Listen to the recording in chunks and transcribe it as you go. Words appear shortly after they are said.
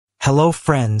Hello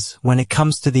friends, when it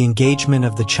comes to the engagement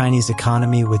of the Chinese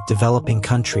economy with developing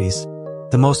countries,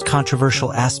 the most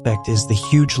controversial aspect is the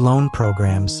huge loan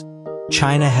programs.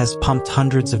 China has pumped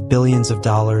hundreds of billions of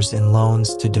dollars in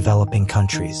loans to developing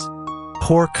countries.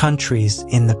 Poor countries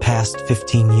in the past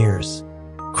 15 years.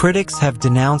 Critics have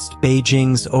denounced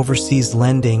Beijing's overseas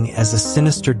lending as a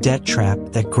sinister debt trap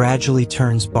that gradually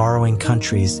turns borrowing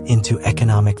countries into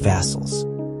economic vassals.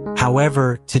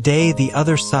 However, today the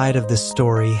other side of this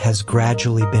story has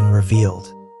gradually been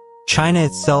revealed. China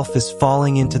itself is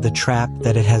falling into the trap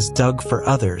that it has dug for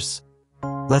others.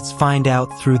 Let's find out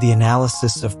through the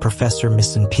analysis of Professor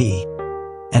Missen P.,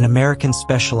 an American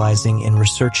specializing in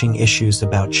researching issues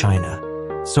about China.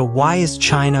 So why is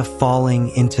China falling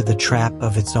into the trap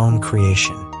of its own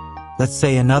creation? Let's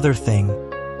say another thing.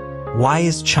 Why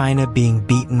is China being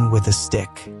beaten with a stick?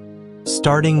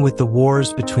 Starting with the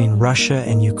wars between Russia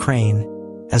and Ukraine,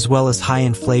 as well as high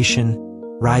inflation,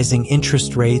 rising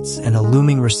interest rates, and a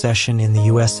looming recession in the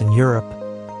US and Europe,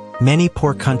 many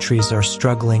poor countries are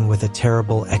struggling with a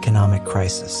terrible economic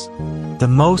crisis. The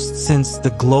most since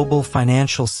the global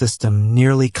financial system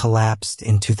nearly collapsed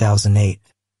in 2008.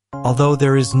 Although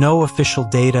there is no official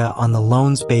data on the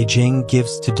loans Beijing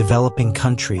gives to developing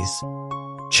countries,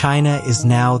 China is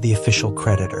now the official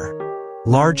creditor.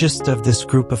 Largest of this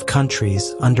group of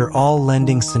countries, under all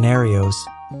lending scenarios,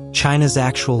 China's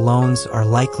actual loans are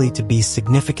likely to be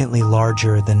significantly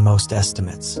larger than most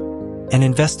estimates. An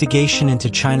investigation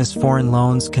into China's foreign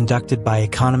loans conducted by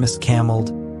economist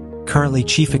Canva, currently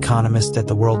chief economist at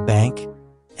the World Bank,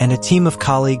 and a team of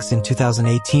colleagues in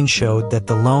 2018 showed that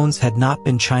the loans had not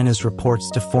been China's. Reports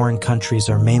to foreign countries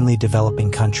are mainly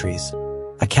developing countries,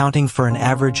 accounting for an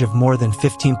average of more than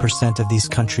 15% of these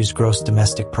countries' gross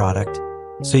domestic product.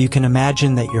 So you can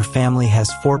imagine that your family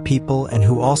has 4 people and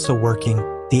who also working.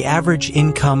 The average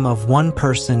income of one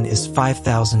person is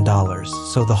 $5,000,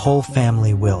 so the whole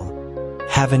family will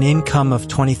have an income of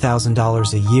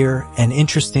 $20,000 a year, and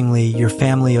interestingly, your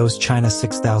family owes China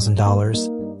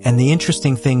 $6,000. And the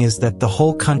interesting thing is that the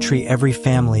whole country, every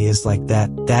family is like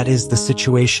that. That is the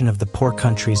situation of the poor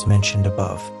countries mentioned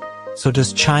above. So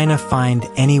does China find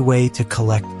any way to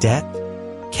collect debt?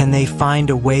 Can they find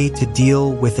a way to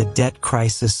deal with a debt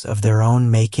crisis of their own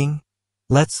making?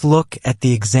 Let's look at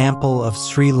the example of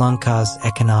Sri Lanka's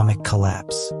economic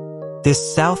collapse.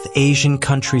 This South Asian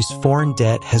country's foreign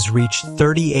debt has reached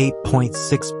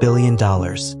 $38.6 billion,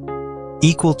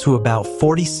 equal to about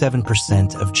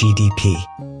 47% of GDP.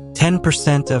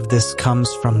 10% of this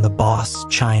comes from the boss,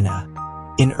 China.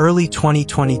 In early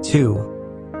 2022,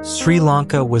 Sri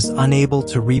Lanka was unable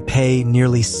to repay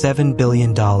nearly $7 billion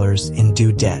in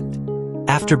due debt,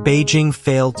 after Beijing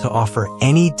failed to offer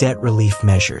any debt relief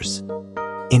measures.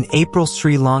 In April,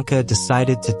 Sri Lanka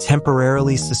decided to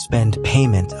temporarily suspend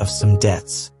payment of some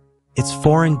debts, its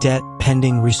foreign debt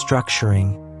pending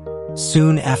restructuring.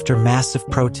 Soon after, massive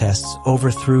protests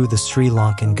overthrew the Sri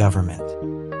Lankan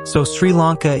government. So Sri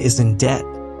Lanka is in debt,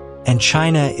 and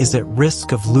China is at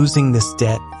risk of losing this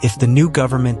debt if the new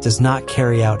government does not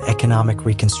carry out economic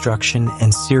reconstruction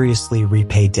and seriously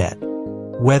repay debt.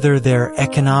 Whether their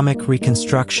economic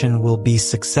reconstruction will be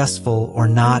successful or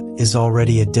not is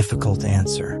already a difficult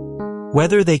answer.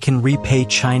 Whether they can repay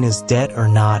China's debt or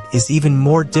not is even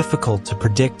more difficult to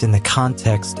predict in the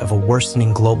context of a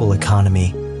worsening global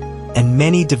economy, and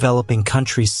many developing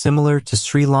countries similar to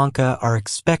Sri Lanka are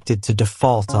expected to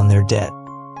default on their debt,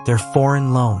 their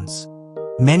foreign loans.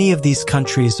 Many of these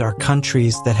countries are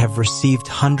countries that have received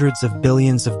hundreds of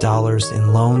billions of dollars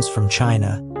in loans from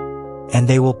China, and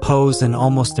they will pose an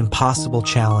almost impossible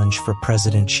challenge for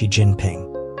President Xi Jinping.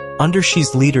 Under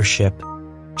Xi's leadership,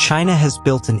 China has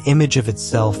built an image of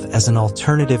itself as an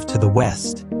alternative to the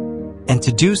West, and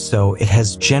to do so, it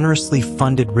has generously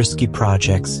funded risky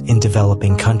projects in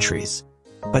developing countries.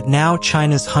 But now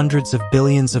China's hundreds of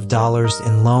billions of dollars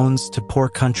in loans to poor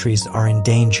countries are in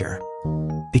danger,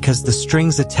 because the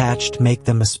strings attached make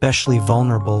them especially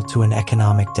vulnerable to an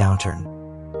economic downturn.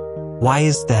 Why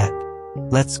is that?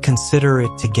 Let's consider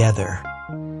it together.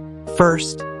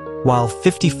 First, while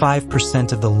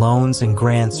 55% of the loans and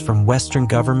grants from Western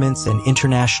governments and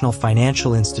international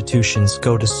financial institutions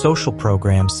go to social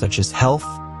programs such as health,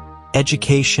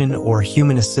 education, or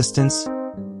human assistance,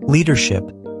 leadership,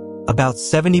 about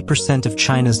 70% of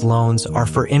China's loans are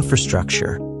for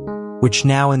infrastructure, which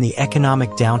now in the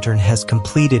economic downturn has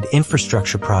completed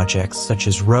infrastructure projects such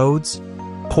as roads,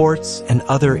 ports, and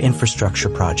other infrastructure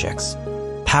projects.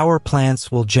 Power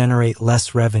plants will generate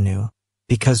less revenue,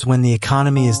 because when the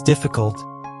economy is difficult,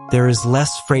 there is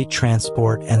less freight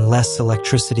transport and less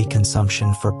electricity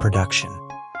consumption for production.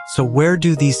 So where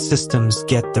do these systems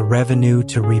get the revenue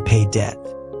to repay debt?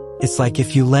 It's like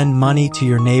if you lend money to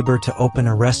your neighbor to open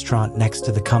a restaurant next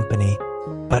to the company,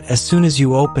 but as soon as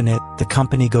you open it, the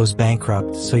company goes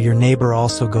bankrupt, so your neighbor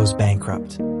also goes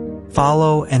bankrupt.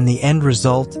 Follow, and the end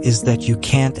result is that you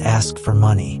can't ask for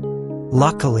money.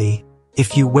 Luckily,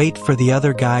 if you wait for the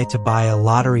other guy to buy a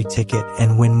lottery ticket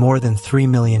and win more than $3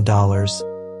 million,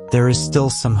 there is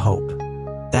still some hope.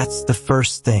 That's the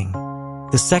first thing.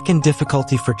 The second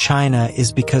difficulty for China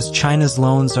is because China's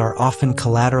loans are often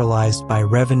collateralized by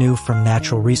revenue from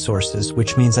natural resources,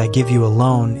 which means I give you a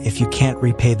loan. If you can't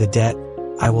repay the debt,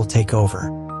 I will take over.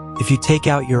 If you take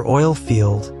out your oil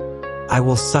field, I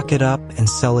will suck it up and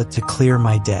sell it to clear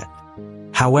my debt.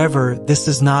 However, this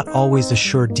is not always a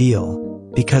sure deal,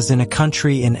 because in a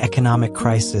country in economic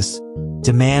crisis,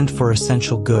 demand for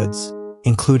essential goods,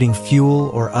 including fuel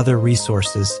or other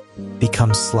resources,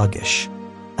 becomes sluggish.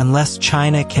 Unless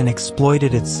China can exploit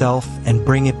it itself and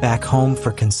bring it back home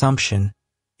for consumption,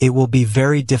 it will be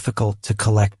very difficult to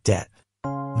collect debt.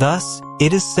 Thus,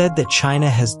 it is said that China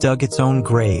has dug its own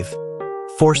grave,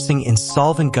 forcing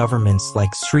insolvent governments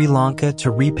like Sri Lanka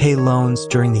to repay loans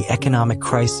during the economic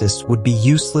crisis would be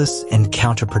useless and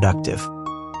counterproductive.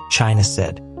 China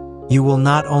said, "You will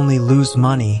not only lose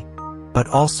money, but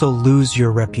also lose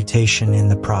your reputation in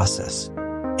the process."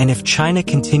 And if China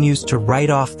continues to write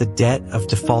off the debt of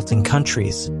defaulting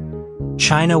countries,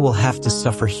 China will have to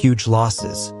suffer huge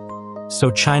losses. So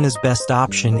China's best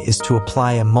option is to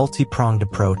apply a multi-pronged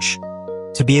approach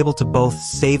to be able to both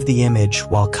save the image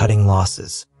while cutting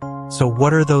losses. So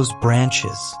what are those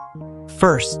branches?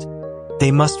 First,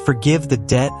 they must forgive the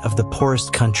debt of the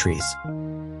poorest countries,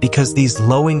 because these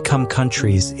low-income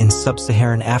countries in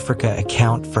sub-Saharan Africa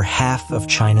account for half of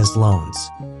China's loans.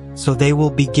 So they will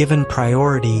be given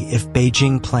priority if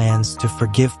Beijing plans to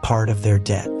forgive part of their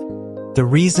debt. The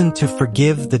reason to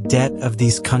forgive the debt of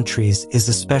these countries is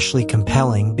especially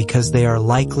compelling because they are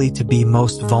likely to be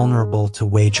most vulnerable to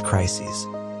wage crises.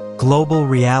 Global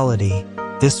reality,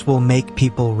 this will make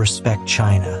people respect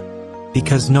China.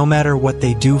 Because no matter what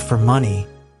they do for money,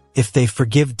 if they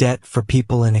forgive debt for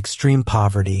people in extreme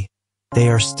poverty, they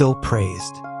are still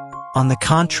praised. On the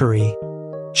contrary,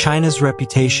 China's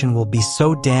reputation will be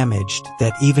so damaged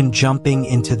that even jumping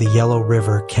into the Yellow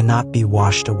River cannot be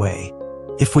washed away.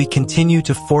 If we continue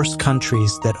to force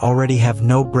countries that already have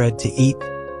no bread to eat,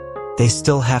 they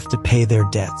still have to pay their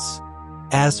debts.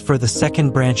 As for the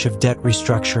second branch of debt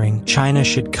restructuring, China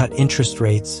should cut interest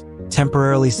rates,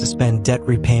 temporarily suspend debt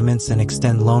repayments, and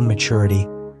extend loan maturity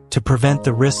to prevent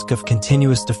the risk of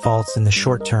continuous defaults in the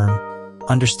short term.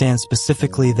 Understand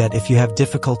specifically that if you have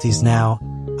difficulties now,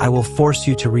 I will force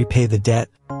you to repay the debt.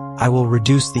 I will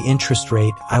reduce the interest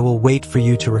rate. I will wait for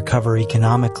you to recover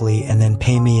economically and then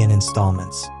pay me in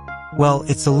installments. Well,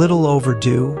 it's a little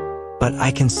overdue, but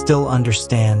I can still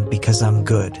understand because I'm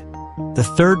good. The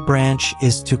third branch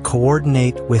is to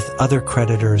coordinate with other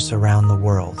creditors around the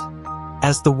world.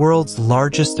 As the world's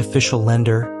largest official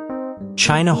lender,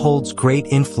 China holds great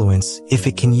influence if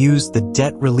it can use the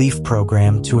debt relief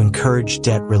program to encourage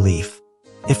debt relief.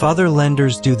 If other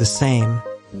lenders do the same,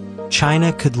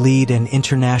 China could lead an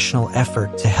international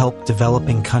effort to help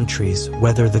developing countries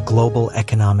weather the global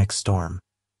economic storm.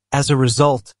 As a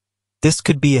result, this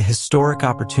could be a historic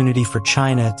opportunity for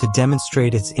China to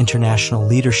demonstrate its international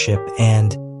leadership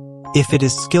and, if it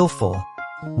is skillful,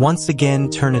 once again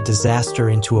turn a disaster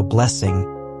into a blessing,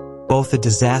 both a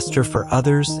disaster for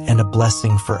others and a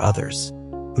blessing for others.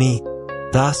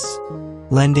 Thus,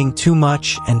 lending too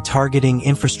much and targeting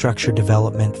infrastructure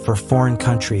development for foreign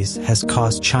countries has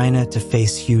caused China to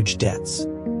face huge debts.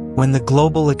 When the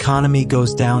global economy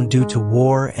goes down due to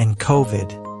war and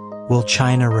COVID, will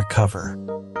China recover?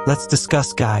 Let's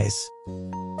discuss, guys.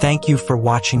 Thank you for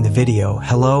watching the video.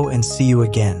 Hello and see you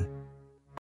again.